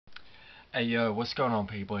Hey yo, what's going on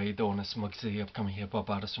people? How you doing? It's MUGZY, upcoming hip hop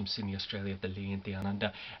artist from Sydney, Australia, the Lee and Down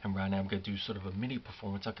Under. And right now I'm going to do sort of a mini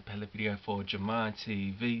performance acapella video for Jeminef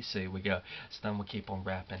TV. So here we go. So then we'll keep on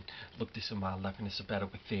rapping. Look, this is my life and it's a battle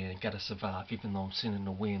within. Gotta survive even though I'm sinning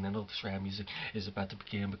to win. And all this rap music is about to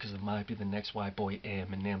begin because it might be the next white boy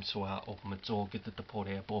Eminem. So I open my door, get to the port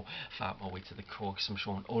airport, fight my way to the core because I'm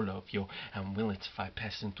showing all of you. I'm willing to fight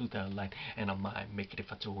passing through the light. And I might make it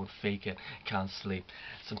if I do and fake it. Can't sleep.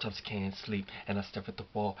 Sometimes I can't sleep, and I stare at the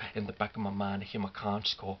wall. In the back of my mind, I hear my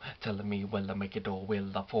conscience call, telling me, will I make it or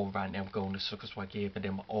will I fall? Right now I'm going to circus where I gave it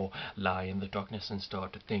in my all. Lie in the darkness and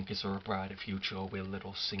start to think, is there a brighter future, or will it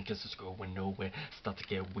all sink as it's going nowhere? Start to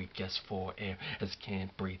get weak, guess for air, as I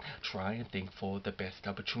can't breathe. Try and think for the best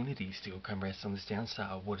opportunity, still can rest on this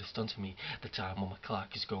downside. What it's done to me, the time on my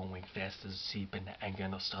clock is going fast as a seep, and the anger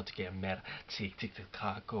and I'll start to get mad. Tick, tick, the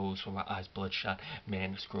clock goes, when my eyes bloodshot.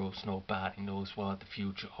 Man, it's gross, nobody knows what the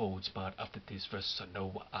future holds, but after this verse I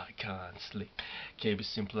know I can't sleep. Keep it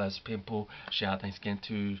simple as pimple. Shout thanks again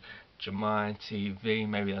to Jeminef TV.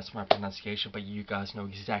 Maybe that's my pronunciation, but you guys know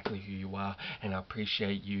exactly who you are, and I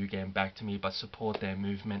appreciate you getting back to me. But support their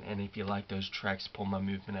movement, and if you like those tracks, support my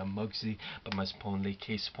movement at MUGZY. But most importantly,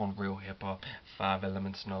 keep supporting real hip hop, 5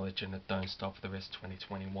 elements knowledge, and it don't stop for the rest of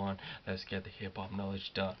 2021. Let's get the hip hop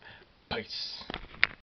knowledge done. Peace.